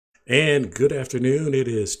And good afternoon. It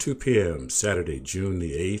is 2 p.m. Saturday, June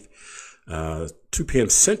the 8th, 2 p.m.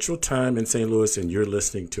 Central Time in St. Louis, and you're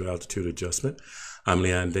listening to Altitude Adjustment. I'm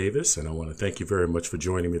Leon Davis, and I want to thank you very much for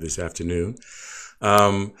joining me this afternoon.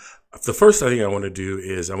 The first thing I want to do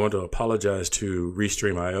is I want to apologize to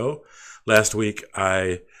Restream.io. Last week,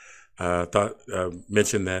 I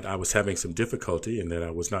mentioned that I was having some difficulty and that I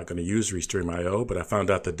was not going to use Restream.io, but I found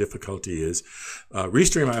out the difficulty is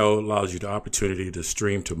Restream.io allows you the opportunity to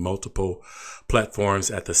stream to multiple platforms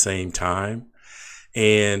at the same time,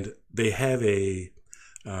 and they have a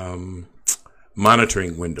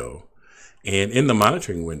monitoring window. And in the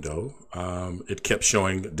monitoring window, it kept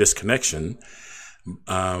showing disconnection.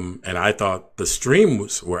 And I thought the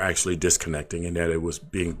streams were actually disconnecting and that it was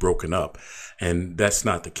being broken up. And that's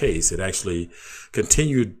not the case. It actually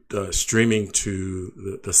continued streaming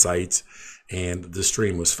to the sites, and the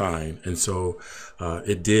stream was fine. And so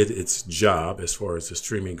it did its job as far as the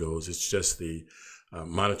streaming goes. It's just the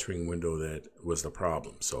monitoring window that was the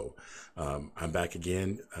problem. So I'm back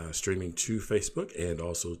again streaming to Facebook and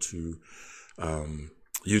also to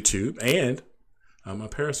YouTube and my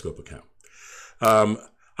Periscope account.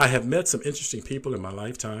 I have met some interesting people in my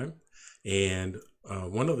lifetime, and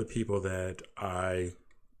one of the people that I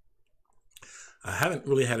haven't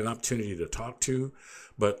really had an opportunity to talk to,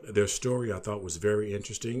 but their story I thought was very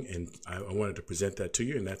interesting, and I wanted to present that to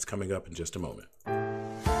you, and that's coming up in just a moment.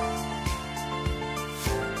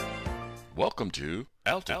 Welcome to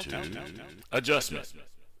Altitude Adjustment.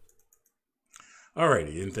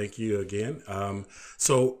 Alrighty, and thank you again. I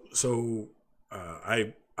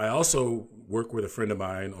also work with a friend of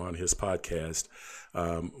mine on his podcast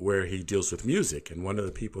where he deals with music. And one of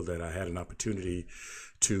the people that I had an opportunity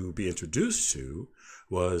to be introduced to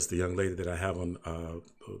was the young lady that I have on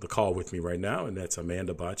the call with me right now, and that's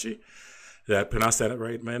Amanda Bocci. Did I pronounce that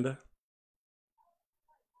right, Amanda?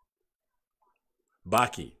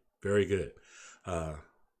 Baki. Very good.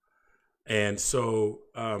 And so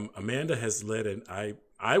Amanda has led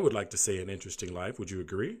I would like to say an interesting life. Would you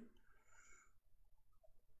agree?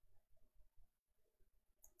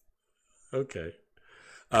 Okay.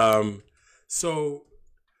 Um, so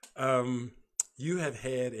you have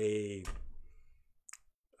had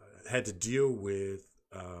to deal with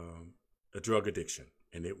a drug addiction,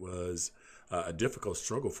 and it was a difficult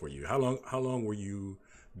struggle for you. How long were you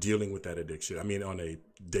dealing with that addiction? I mean, on a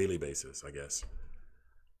daily basis, I guess.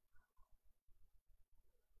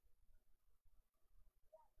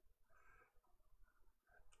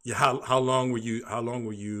 Yeah. How long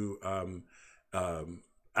were you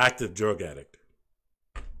active drug addict?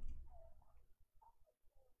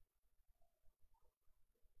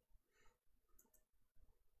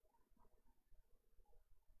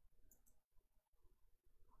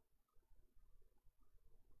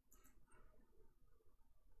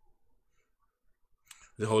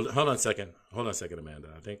 Hold on a second. Hold on a second, Amanda.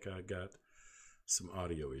 I think I got some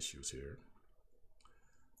audio issues here.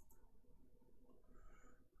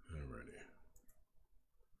 Alrighty.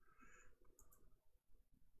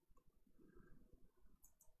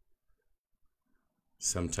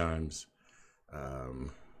 Sometimes,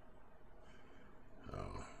 um,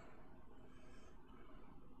 oh,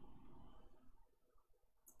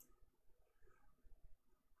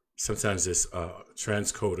 sometimes this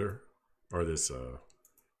transcoder or this.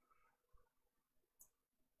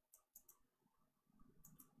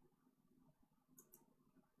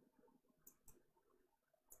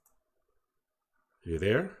 You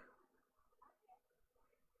there?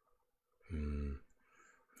 Hmm,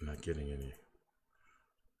 I'm not getting any.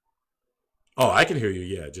 Oh, I can hear you.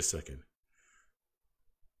 Yeah, just a second.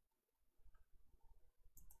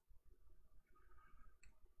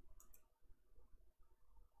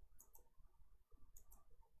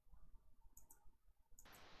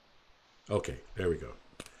 Okay, there we go.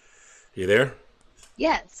 You there?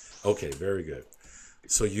 Yes. Okay, very good.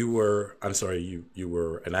 So you were, I'm sorry, you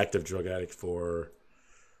were an active drug addict for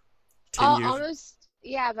 10 years? Almost,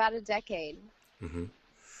 yeah, about a decade. Hmm.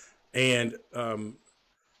 And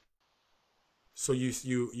so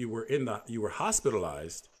you were you were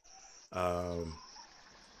hospitalized. Um,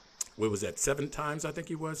 what was that? 7 times I think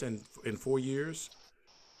he was in 4 years.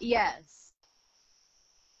 Yes.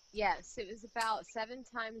 Yes. It was about 7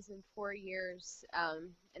 times in 4 years. And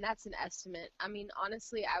that's an estimate. I mean,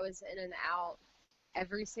 honestly, I was in and out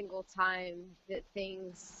every single time that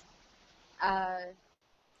uh,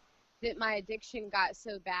 that my addiction got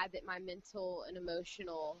so bad that my mental and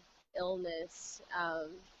emotional illness,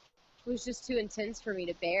 was just too intense for me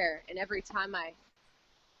to bear. And every time I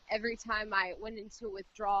went into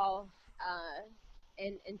withdrawal, uh,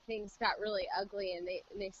 and things got really ugly, and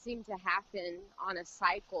they seemed to happen on a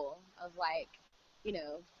cycle of like, you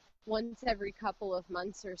know, once every couple of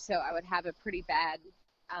months or so I would have a pretty bad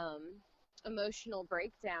um, emotional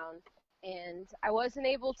breakdown, and I wasn't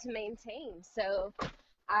able to maintain. So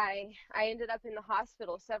I ended up in the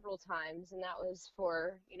hospital several times, and that was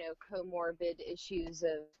for, you know, comorbid issues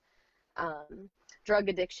of drug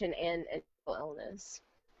addiction and mental illness.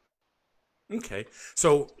 Okay.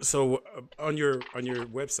 So on your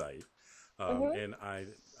website, Mhm. and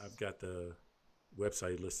I've got the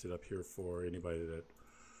website listed up here for anybody that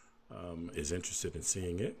is interested in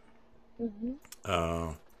seeing it. Mhm.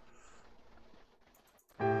 Uh,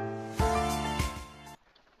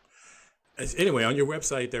 anyway, on your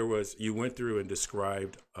website, you went through and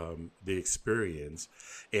described the experience,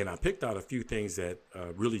 and I picked out a few things that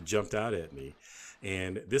really jumped out at me.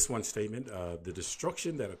 And this one statement: the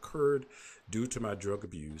destruction that occurred due to my drug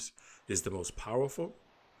abuse is the most powerful,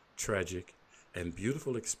 tragic, and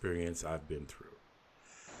beautiful experience I've been through.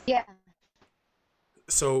 Yeah.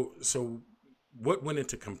 So what went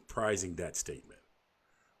into comprising that statement?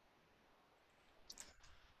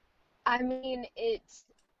 I mean, it's,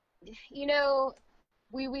 you know,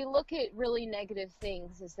 we look at really negative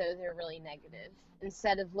things as though they're really negative,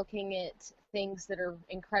 instead of looking at things that are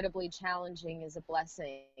incredibly challenging as a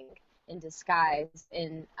blessing in disguise.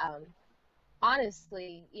 And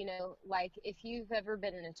honestly, you know, like if you've ever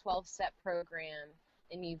been in a 12-step program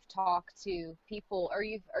and you've talked to people, or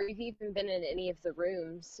you've even been in any of the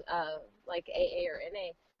rooms, like AA or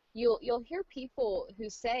NA, you'll hear people who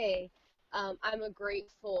say, "I'm a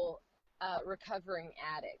grateful recovering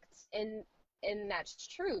addict," and that's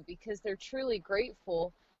true, because they're truly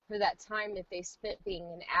grateful for that time that they spent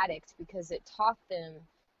being an addict, because it taught them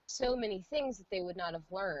so many things that they would not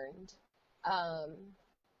have learned. Um,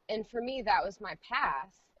 and for me, that was my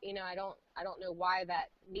path. You know, I don't know why that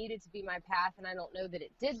needed to be my path, and I don't know that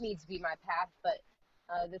it did need to be my path. But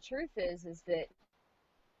the truth is that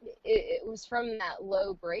it was from that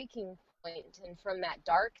low breaking point and from that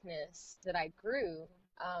darkness that I grew,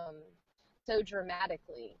 um, so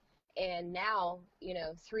dramatically. And now, you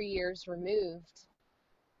know, 3 years removed,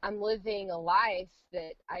 I'm living a life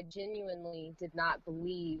that I genuinely did not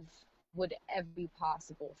believe would ever be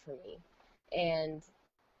possible for me. And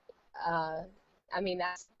uh, I mean,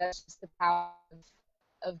 that's just the power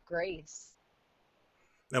of grace.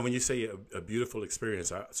 Now, when you say a beautiful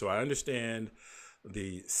experience, so I understand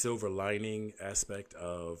the silver lining aspect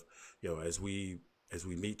of, as we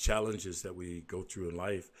meet challenges that we go through in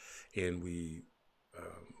life, and we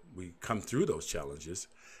come through those challenges,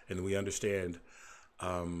 and we understand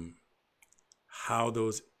um, how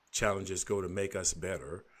those challenges go to make us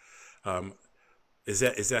better. Um, is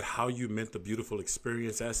that how you meant the beautiful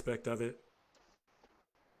experience aspect of it?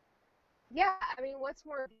 Yeah, I mean, what's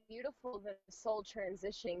more beautiful than a soul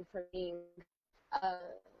transitioning from being uh,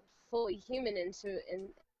 fully human into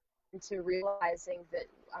realizing that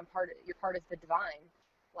you're part of the divine.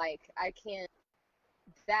 Like I can't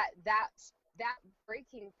that that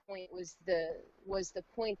breaking point was the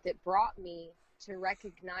point that brought me to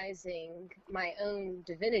recognizing my own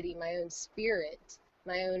divinity, my own spirit,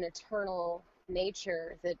 my own eternal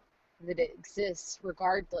nature, that it exists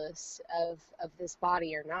regardless of this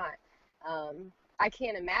body or not. I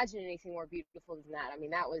can't imagine anything more beautiful than that. I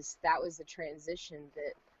mean, that was a transition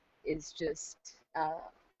that is just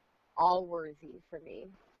all worthy for me.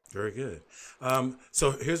 Very good.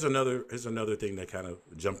 So here's another thing that kind of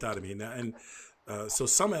jumped out at me now, and so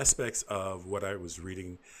some aspects of what I was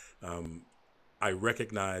reading, um, I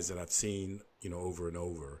recognize that I've seen, over and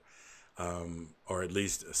over, or at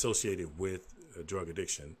least associated with drug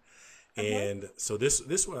addiction. Uh-huh. And so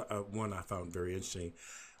this one I found very interesting.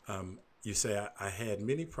 You say I had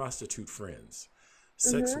many prostitute friends.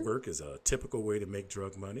 Sex Mhm. work is a typical way to make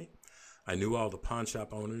drug money. I knew all the pawn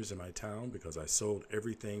shop owners in my town because I sold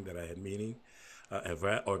everything that I had meaning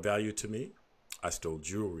or value to me. I stole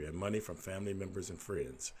jewelry and money from family members and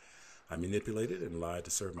friends. I manipulated and lied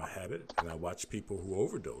to serve my habit, and I watched people who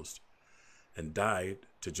overdosed and died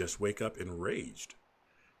to just wake up enraged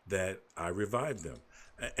that I revived them.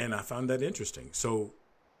 And I found that interesting. So,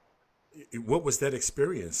 what was that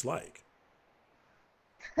experience like?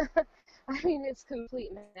 I mean, it's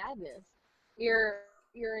complete madness. Your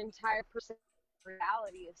your entire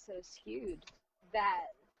reality is so skewed that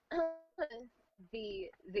the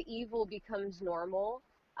evil becomes normal.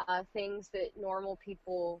 Things that normal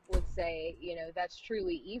people would say, you know, that's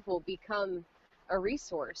truly evil, become a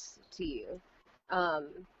resource to you.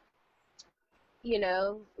 Um, you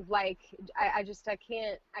know, like I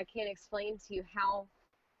can't explain to you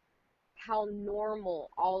how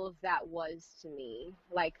normal all of that was to me.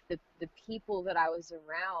 Like the people that I was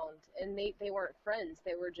around, and they weren't friends,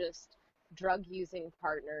 they were just drug using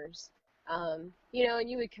partners. And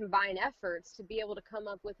you would combine efforts to be able to come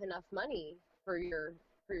up with enough money for your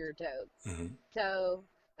dope. Hmm. So,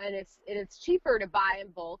 and it's cheaper to buy in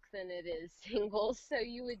bulk than it is singles. So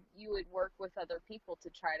you would work with other people to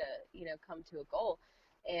try to, come to a goal.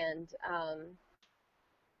 And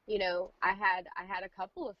I had a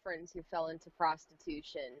couple of friends who fell into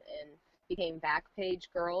prostitution and became back page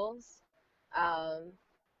girls. Um,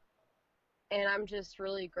 and I'm just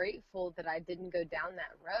really grateful that I didn't go down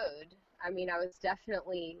that road. I mean, I was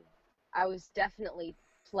definitely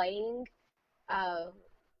playing, uh,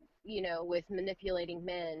 with manipulating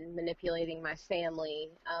men, manipulating my family,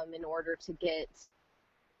 in order to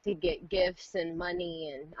get gifts and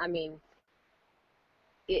money. And I mean,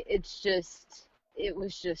 it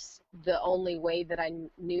was just the only way that I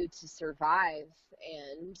knew to survive.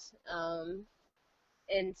 And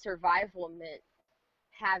and survival meant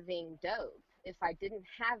having dope. If I didn't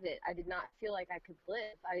have it, I did not feel like I could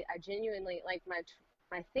live. I genuinely, like,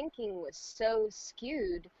 my thinking was so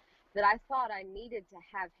skewed that I thought I needed to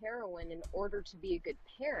have heroin in order to be a good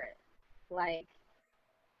parent. Like,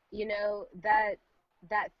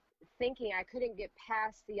 that thinking, I couldn't get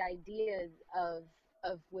past the idea of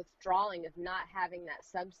withdrawing, of not having that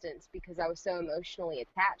substance, because I was so emotionally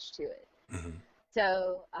attached to it. Hmm.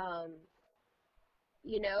 So,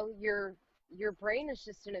 your brain is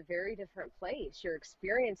just in a very different place. Your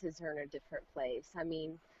experiences are in a different place. I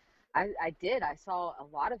mean, I saw a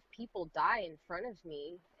lot of people die in front of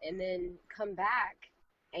me and then come back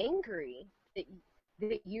angry that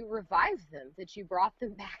you revived them, that you brought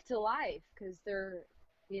them back to life, because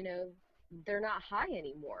you know, they're not high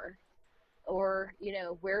anymore. Or,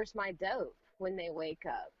 where's my dope when they wake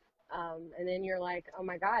up? And then you're like, oh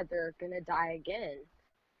my God, they're gonna die again.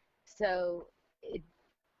 So it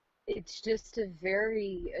it's just a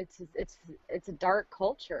very it's a dark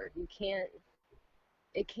culture.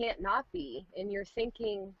 It can't not be. And your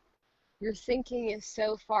thinking is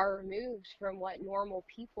so far removed from what normal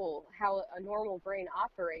people, how a normal brain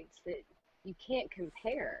operates, that you can't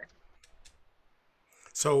compare.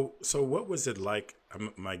 So what was it like?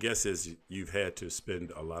 My guess is you've had to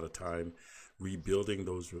spend a lot of time rebuilding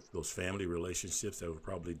those family relationships that were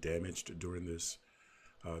probably damaged during this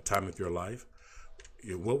time of your life.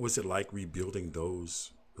 What was it like rebuilding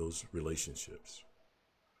those relationships?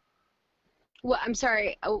 Well, I'm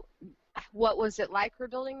sorry. Oh, what was it like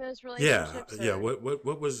rebuilding those Yeah, relationships? yeah. Or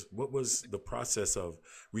What was the process of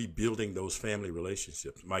rebuilding those family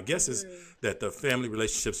relationships? My guess is mm, that the family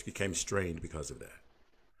relationships became strained because of that.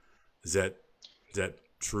 Is that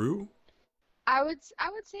true? I would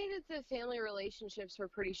say that the family relationships were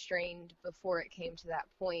pretty strained before it came to that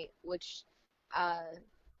point, which, uh,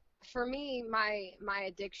 for me, my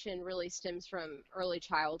addiction really stems from early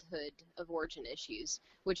childhood of origin issues,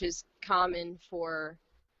 which is common for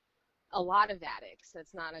a lot of addicts.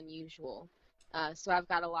 That's not unusual. So I've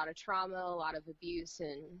got a lot of trauma, a lot of abuse,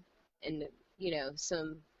 and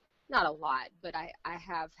some, not a lot, but I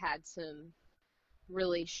have had some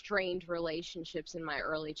really strained relationships in my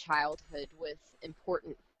early childhood with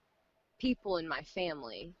important people in my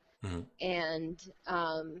family. Hmm. And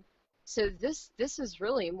so this is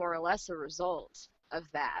really more or less a result of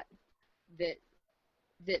that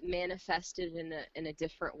that manifested in a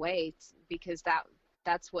different way, because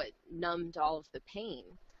that's what numbed all of the pain.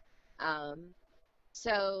 Um,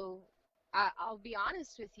 so I'll be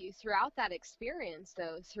honest with you, throughout that experience,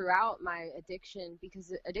 though, throughout my addiction,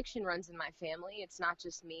 because addiction runs in my family. It's not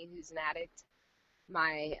just me who's an addict.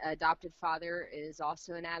 My adopted father is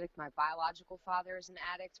also an addict. My biological father is an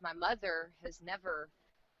addict. My mother has never,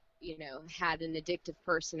 had an addictive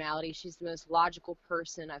personality. She's the most logical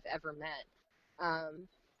person I've ever met. Um,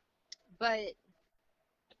 but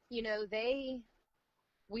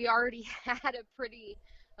we already had a pretty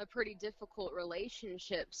difficult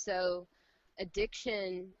relationship. So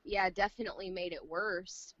addiction, yeah, definitely made it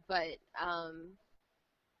worse. But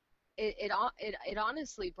it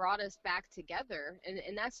honestly brought us back together,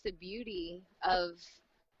 and that's the beauty of.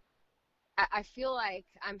 I feel like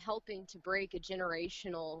I'm helping to break a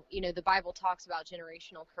generational. The Bible talks about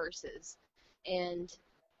generational curses, and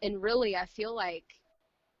and really, I feel like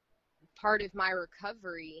part of my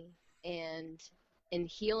recovery and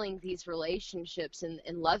healing these relationships, and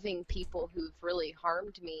loving people who've really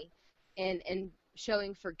harmed me, and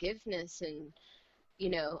showing forgiveness, and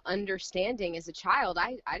understanding. As a child,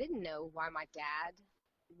 I didn't know why my dad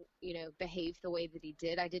behaved the way that he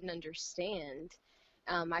did. I didn't understand.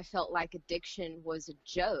 I felt like addiction was a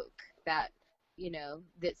joke, that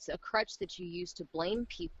that's a crutch that you use to blame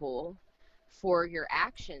people for your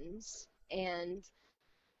actions. And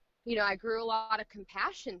I grew a lot of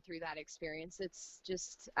compassion through that experience. It's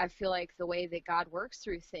just, I feel like the way that God works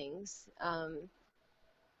through things.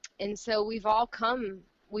 And so we've all come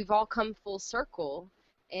full circle.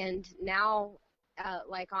 And now,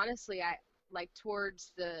 like, honestly, like,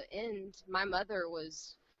 towards the end, my mother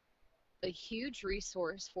was a huge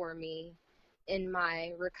resource for me in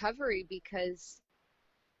my recovery, because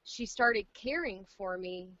she started caring for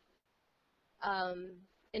me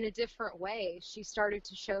in a different way. She started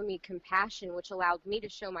to show me compassion, which allowed me to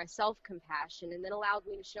show myself compassion, and then allowed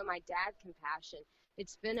me to show my dad compassion.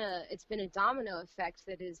 It's been a domino effect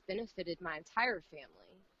that has benefited my entire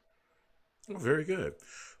family. Oh, very good.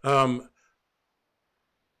 Um,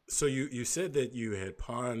 so you said that you had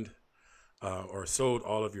pawned or sold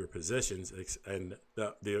all of your possessions, and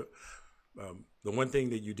the one thing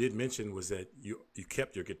that you did mention was that you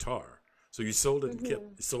kept your guitar. So you sold it,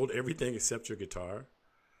 hmm sold everything except your guitar.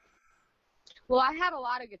 Well, I had a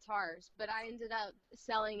lot of guitars, but I ended up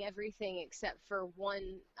selling everything except for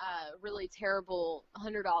one really terrible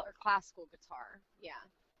 $100 classical guitar. Yeah.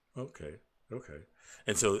 Okay, okay.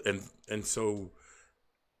 And so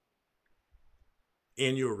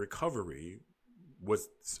in your recovery, was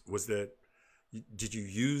that did you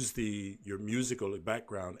use the your musical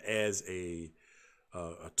background as a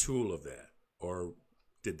tool of that, or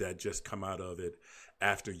did that just come out of it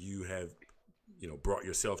after you have brought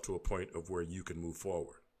yourself to a point of where you can move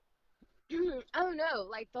forward? Oh no,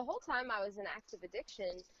 like the whole time I was in active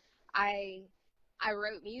addiction, I I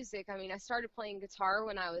wrote music. I mean, I started playing guitar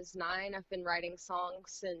when I was 9. I've been writing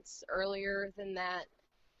songs since earlier than that.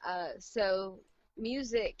 So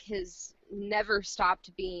music has never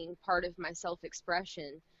stopped being part of my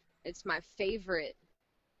self-expression. It's my favorite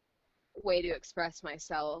way to express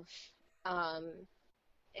myself. Um,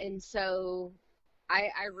 and so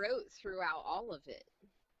I wrote throughout all of it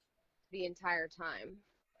the entire time.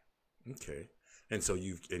 Okay. And so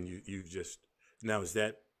you've just now, is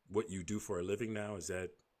that what you do for a living now? Is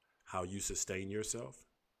that how you sustain yourself?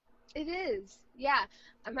 It is. Yeah.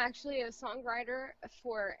 I'm actually a songwriter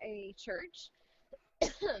for a church.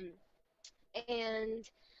 And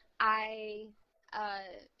I uh,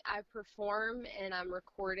 I perform, and I'm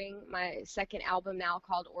recording my second album now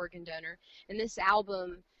called Organ Donor. And this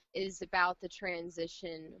album is about the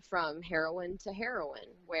transition from heroin to heroin,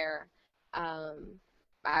 where um,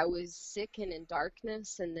 I was sick and in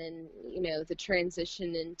darkness, and then the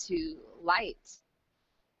transition into light.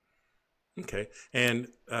 Okay. And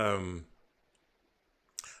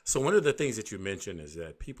so one of the things that you mentioned is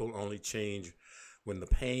that people only change when the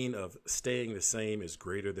pain of staying the same is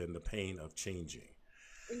greater than the pain of changing.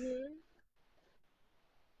 hmm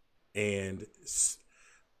And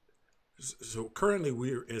so currently,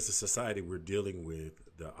 we're as a society we're dealing with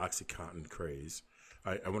the OxyContin craze.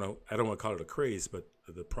 I don't want to call it a craze, but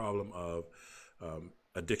the problem of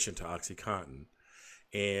addiction to OxyContin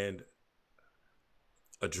and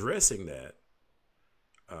addressing that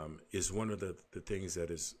is one of the things that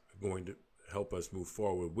is going to help us move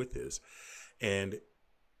forward with this. And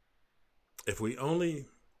if we only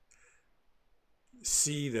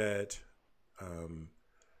see that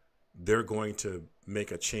they're going to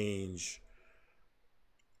make a change,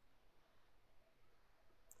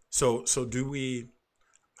 so do we?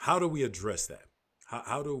 How do we address that?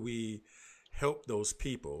 How do we help those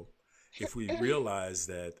people if we realize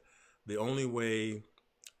that the only way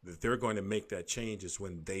that they're going to make that change is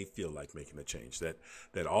when they feel like making the change? That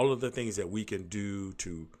all of the things that we can do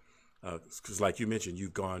to, because like you mentioned,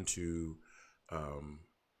 you've gone to um,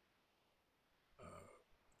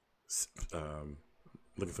 um,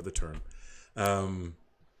 looking for the term, um,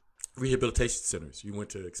 rehabilitation centers. You went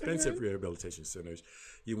to expensive hmm rehabilitation centers.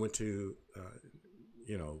 You went to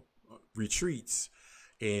retreats,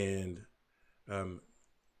 and um,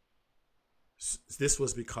 this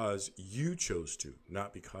was because you chose to,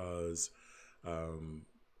 not because um,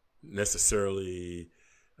 necessarily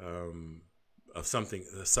um, of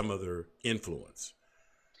some other influence.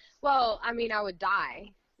 Well, I mean, I would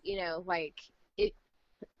die. Like it.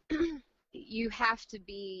 You have to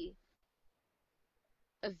be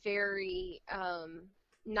a very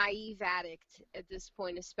naive addict at this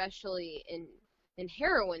point, especially in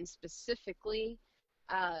heroin specifically,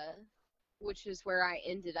 uh, which is where I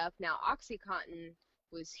ended up. Now, OxyContin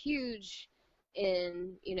was huge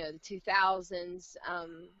in the 2000s,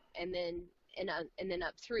 and then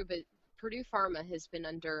up through, but Purdue Pharma has been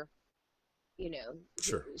under you know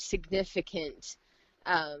Sure. significant.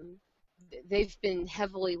 Um, they've been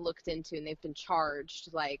heavily looked into, and they've been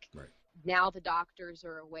charged like Right. now the doctors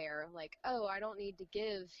are aware, like, oh, I don't need to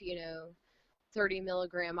give, 30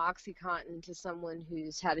 milligram OxyContin to someone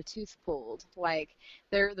who's had a tooth pulled. Like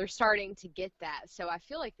they're starting to get that. So I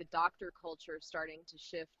feel like the doctor culture is starting to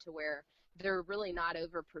shift to where they're really not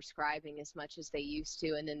over prescribing as much as they used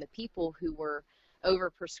to. And then the people who were over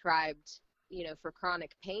prescribed, for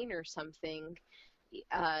chronic pain or something,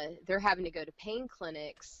 they're having to go to pain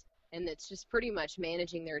clinics, and it's just pretty much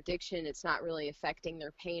managing their addiction. It's not really affecting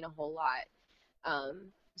their pain a whole lot.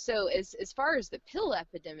 So as far as the pill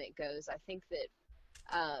epidemic goes, I think that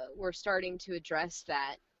we're starting to address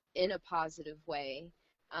that in a positive way,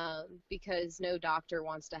 because no doctor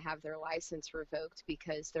wants to have their license revoked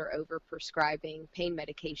because they're overprescribing pain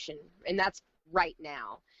medication, and that's right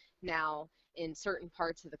now. Now, in certain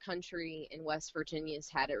parts of the country, in West Virginia's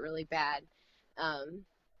had it really bad. Um,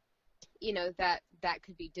 that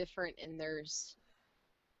could be different, and there's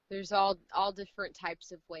all different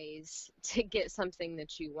types of ways to get something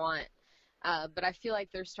that you want. But I feel like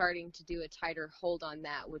they're starting to do a tighter hold on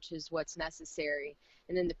that, which is what's necessary.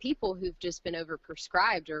 And then the people who've just been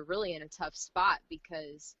overprescribed are really in a tough spot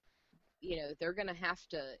because, they're going to have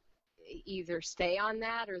to either stay on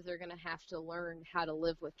that, or they're going to have to learn how to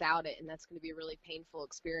live without it. And that's going to be a really painful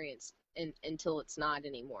experience until it's not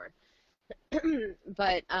anymore.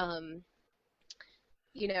 But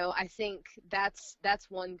I think that's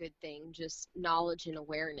one good thing, just knowledge and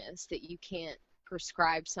awareness that you can't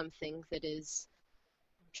prescribe something that is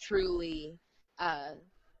truly uh,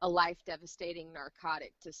 a life-devastating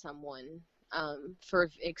narcotic to someone for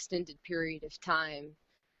an extended period of time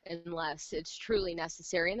unless it's truly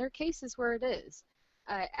necessary. And there are cases where it is.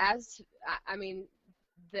 I mean,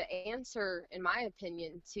 the answer, in my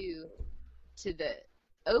opinion, to the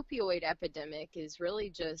opioid epidemic is really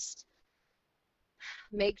just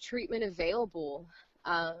make treatment available.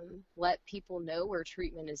 Let people know where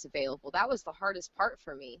treatment is available. That was the hardest part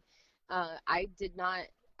for me. I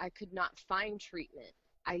could not find treatment.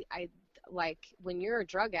 I like when you're a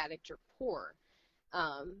drug addict, you're poor.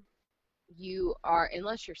 Um, you are,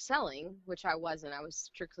 unless you're selling, which I wasn't. I was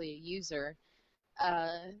strictly a user.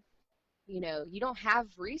 Uh, you don't have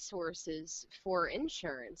resources for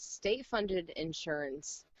insurance, state-funded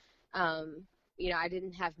insurance. Um, I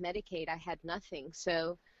didn't have Medicaid. I had nothing.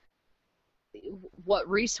 So what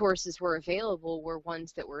resources were available were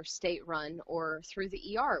ones that were state-run or through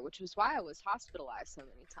the ER, which was why I was hospitalized so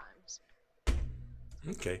many times.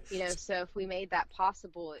 Okay. So if we made that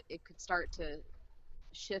possible, it could start to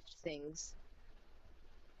shift things.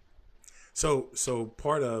 So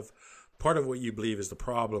part of what you believe is the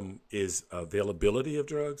problem is availability of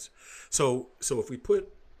drugs. So if we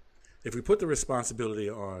put the responsibility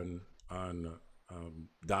on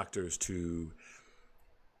doctors to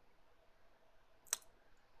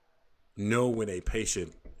know when a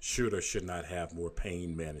patient should or should not have more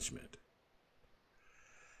pain management,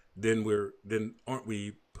 then aren't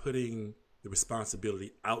we putting the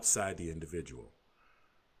responsibility outside the individual?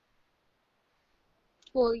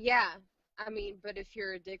 Well, yeah. I mean, but if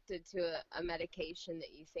you're addicted to a medication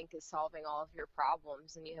that you think is solving all of your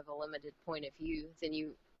problems and you have a limited point of view, then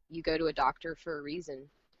you go to a doctor for a reason.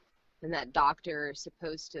 And that doctor is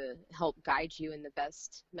supposed to help guide you in the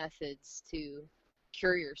best methods to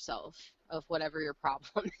cure yourself of whatever your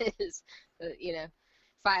problem is. If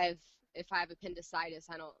I have appendicitis,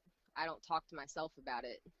 I don't talk to myself about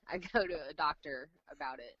it. I go to a doctor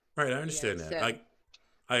about it. Right, I understand that.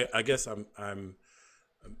 So I guess I'm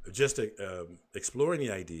just exploring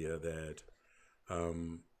the idea that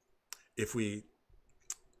um, if we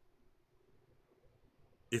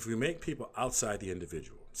if we make people outside the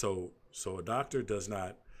individual, so a doctor does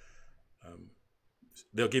not,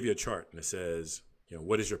 they'll give you a chart and it says,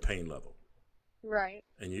 what is your pain level, right,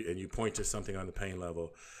 and you point to something on the pain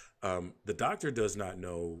level. The doctor does not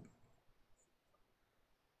know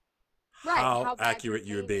right, how how bad your accurate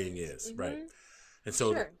your pain being is. is, right? And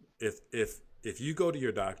so Sure. if you go to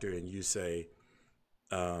your doctor and you say,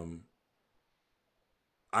 um,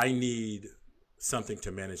 I need something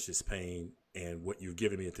to manage this pain, and what you've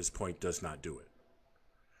given me at this point does not do it.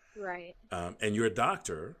 Right. And your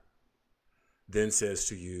doctor then says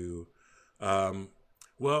to you, um,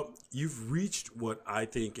 well, you've reached what I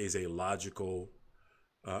think is a logical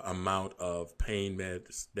amount of pain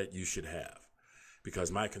meds that you should have.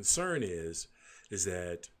 Because my concern is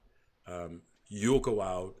that you'll go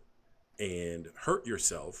out and hurt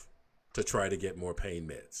yourself to try to get more pain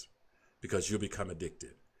meds because you'll become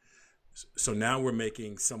addicted. So now we're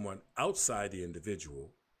making someone outside the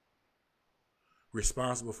individual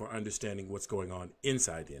responsible for understanding what's going on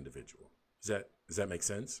inside the individual. Does that make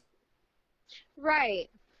sense? Right.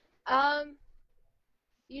 Um,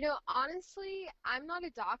 Honestly, I'm not a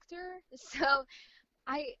doctor, so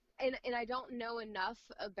and I don't know enough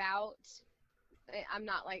about. I'm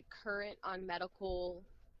not like current on medical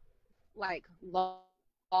like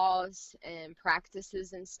laws and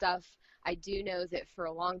practices and stuff. I do know that for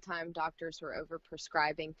a long time doctors were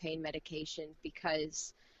overprescribing pain medication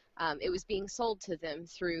because it was being sold to them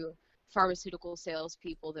through pharmaceutical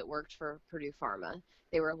salespeople that worked for Purdue Pharma.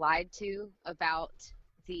 They were lied to about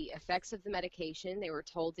the effects of the medication. They were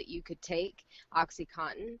told that you could take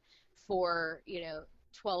OxyContin for,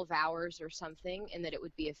 12 hours or something and that it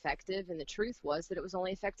would be effective. And the truth was that it was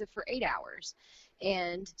only effective for 8 hours.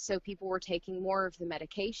 And so people were taking more of the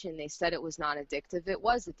medication. They said it was not addictive. It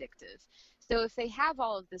was addictive. So if they have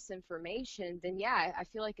all of this information, then yeah, I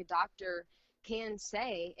feel like a doctor can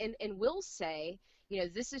say and will say,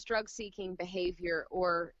 this is drug seeking behavior,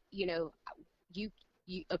 or, you,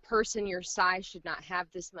 a person your size should not have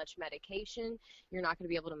this much medication. You're not going to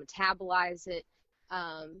be able to metabolize it.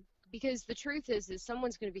 Because the truth is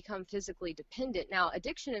someone's going to become physically dependent. Now,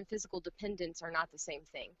 addiction and physical dependence are not the same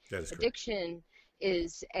thing. That is correct. Addiction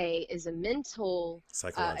is a mental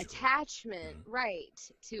attachment, right,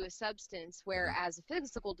 to a substance, whereas a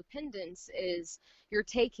physical dependence is you're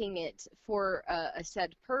taking it for a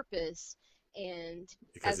said purpose, and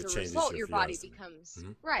because as a result your body becomes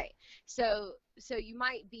right. So you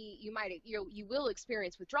will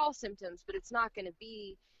experience withdrawal symptoms, but it's not going to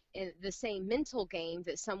be in the same mental game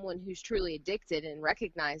that someone who's truly addicted and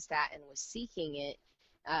recognized that and was seeking it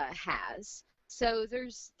has. So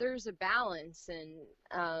there's a balance, and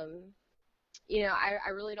I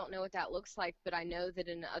really don't know what that looks like, but I know that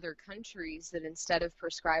in other countries that instead of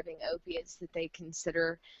prescribing opiates, that they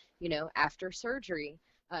consider, after surgery,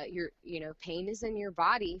 pain is in your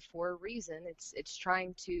body for a reason. It's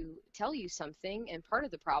trying to tell you something, and part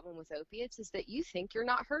of the problem with opiates is that you think you're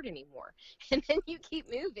not hurt anymore, and then you keep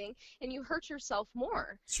moving and you hurt yourself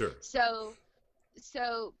more. Sure. So,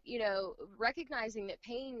 recognizing that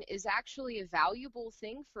pain is actually a valuable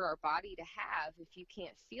thing for our body to have. If you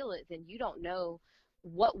can't feel it, then you don't know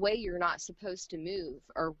what way you're not supposed to move,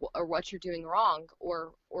 or what you're doing wrong,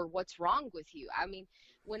 or what's wrong with you. I mean,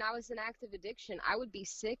 when I was in active addiction, I would be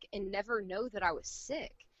sick and never know that I was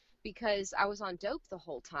sick because I was on dope the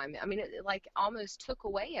whole time. I mean, it like almost took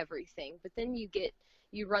away everything. But then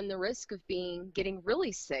you run the risk of getting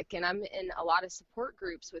really sick. And I'm in a lot of support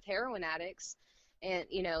groups with heroin addicts and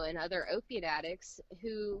and other opiate addicts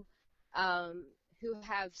who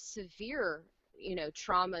have severe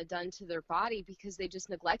trauma done to their body because they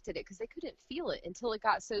just neglected it, because they couldn't feel it until it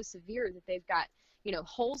got so severe that they've got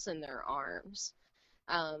holes in their arms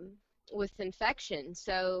with infection.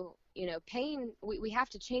 So pain, we have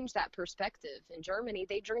to change that perspective. In Germany,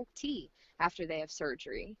 they drink tea after they have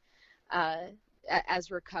surgery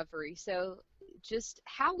as recovery. So just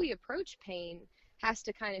how we approach pain has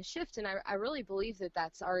to kind of shift, and I really believe that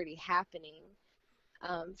that's already happening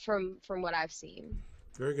from what I've seen.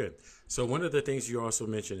 Very good. So one of the things you also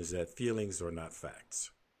mentioned is that feelings are not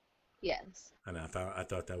facts. Yes. And I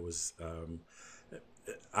thought that was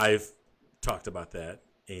I've talked about that,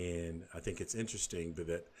 and I think it's interesting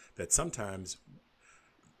that sometimes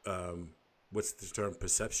what's the term,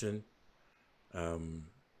 perception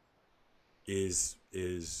is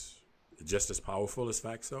just as powerful as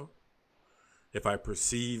facts, though. If I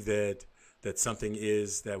perceive that something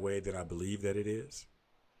is that way, then I believe that it is.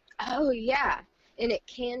 Oh, yeah. And it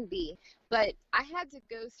can be. But I had to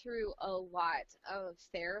go through a lot of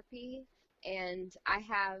therapy, and I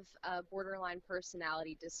have a borderline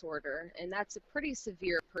personality disorder, and that's a pretty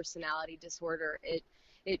severe personality disorder.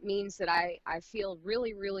 It means that I feel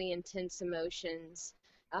really, really intense emotions.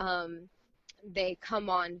 They come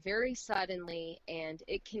on very suddenly, and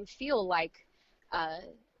it can feel like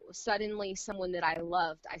suddenly someone that I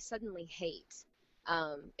loved, I suddenly hate.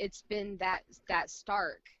 It's been that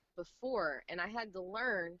stark before, and I had to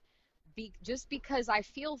learn, just because I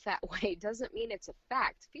feel that way doesn't mean it's a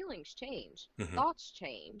fact. Feelings change, thoughts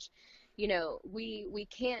change. We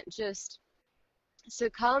can't just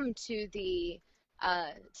succumb to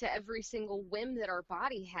to every single whim that our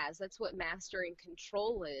body has. That's what mastering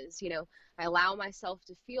control is. I allow myself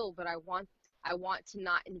to feel, but I want to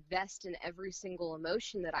not invest in every single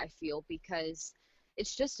emotion that I feel, because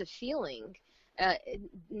it's just a feeling.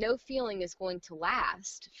 No feeling is going to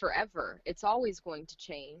last forever. It's always going to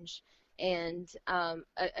change. And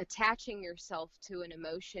attaching yourself to an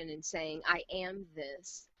emotion and saying, I am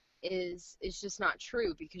this, is just not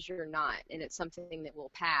true, because you're not, and it's something that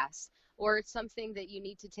will pass, or it's something that you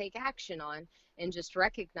need to take action on and just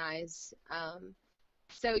recognize.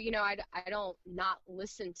 So, I don't not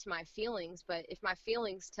listen to my feelings, but if my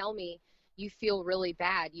feelings tell me, you feel really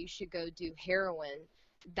bad, you should go do heroin.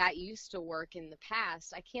 That used to work in the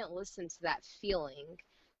past. I can't listen to that feeling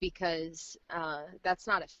because that's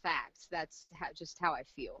not a fact. That's just how I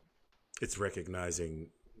feel. It's recognizing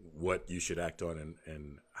what you should act on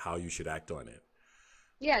and how you should act on it.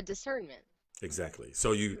 Yeah, discernment. Exactly.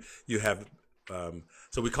 So you have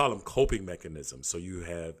so we call them coping mechanisms. So you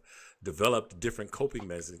have developed different coping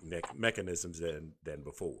mechanisms than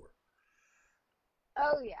before.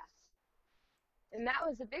 Oh yeah. And that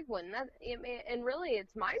was a big one. And really,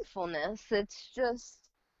 it's mindfulness. It's just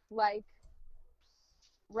like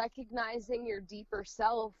recognizing your deeper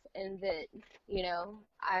self, and that,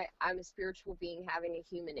 I'm a spiritual being having a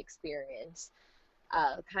human experience.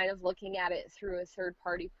 Kind of looking at it through a third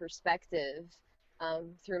party perspective,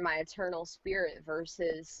 through my eternal spirit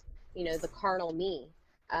versus, the carnal me.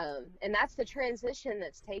 And that's the transition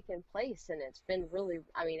that's taken place. And it's been really,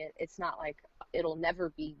 it's not like it'll never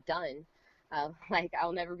be done. Like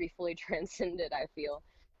I'll never be fully transcended, I feel.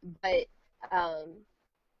 But, um,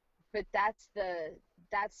 but that's been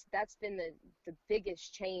the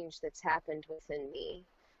biggest change that's happened within me,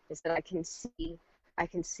 is that I can see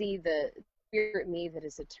the spirit me that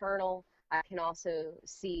is eternal. I can also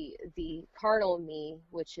see the carnal me,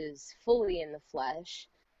 which is fully in the flesh,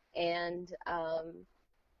 and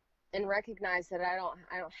recognize that I don't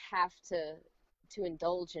have to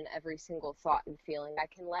indulge in every single thought and feeling. I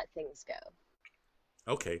can let things go.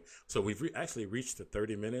 Okay, so we've actually reached the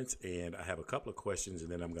 30 minutes, and I have a couple of questions, and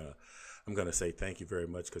then I'm gonna say thank you very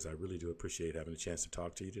much because I really do appreciate having a chance to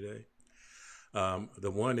talk to you today. The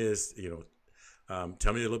one is, tell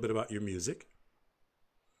me a little bit about your music.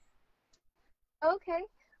 Okay.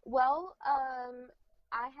 Well,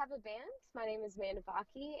 I have a band. My name is Amanda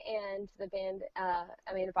Baki, and the band,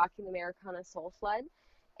 Amanda Baki and the Americana Soul Flood.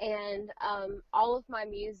 And all of my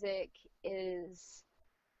music is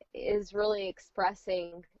really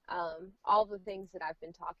expressing all the things that I've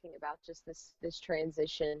been talking about, just this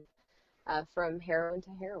transition from heroin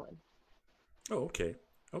to heroin. Oh, okay,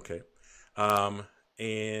 okay.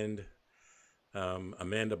 And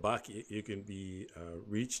Amanda Baki, you can be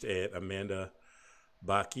reached at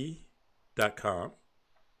amandabaki.com.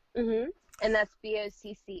 Mm-hmm. And that's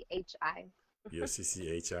BOCCHI.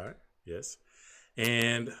 BOCCHI, yes.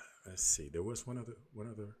 And let's see, there was one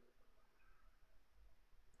other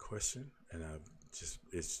question, and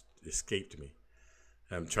it's escaped me.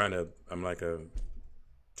 I'm trying to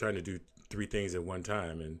do three things at one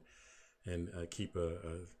time, and keep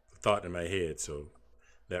a thought in my head, so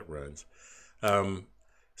that runs. So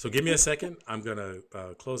give me a second. I'm gonna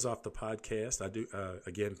close off the podcast. I do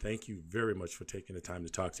again. Thank you very much for taking the time to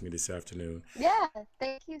talk to me this afternoon. Yeah,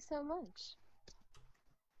 thank you so much.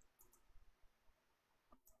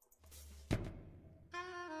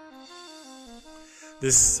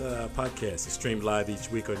 This podcast is streamed live each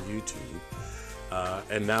week on YouTube,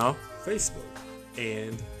 and now Facebook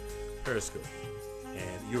and Periscope.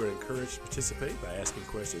 And you are encouraged to participate by asking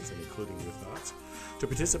questions and including your thoughts. To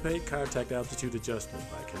participate, contact Altitude Adjustment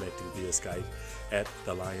by connecting via Skype at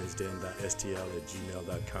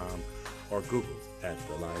thelionsden.stl@gmail.com or Google at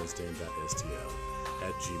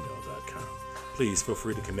thelionsden.stl@gmail.com. Please feel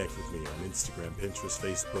free to connect with me on Instagram, Pinterest,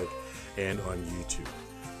 Facebook, and on YouTube.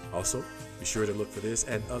 Also, be sure to look for this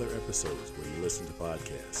and other episodes where you listen to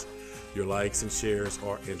podcasts. Your likes and shares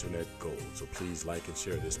are internet gold, so please like and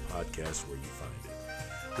share this podcast where you find it.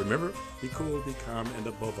 Remember, be cool, be calm, and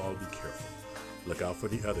above all, be careful. Look out for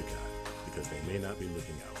the other guy, because they may not be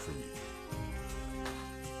looking out for you.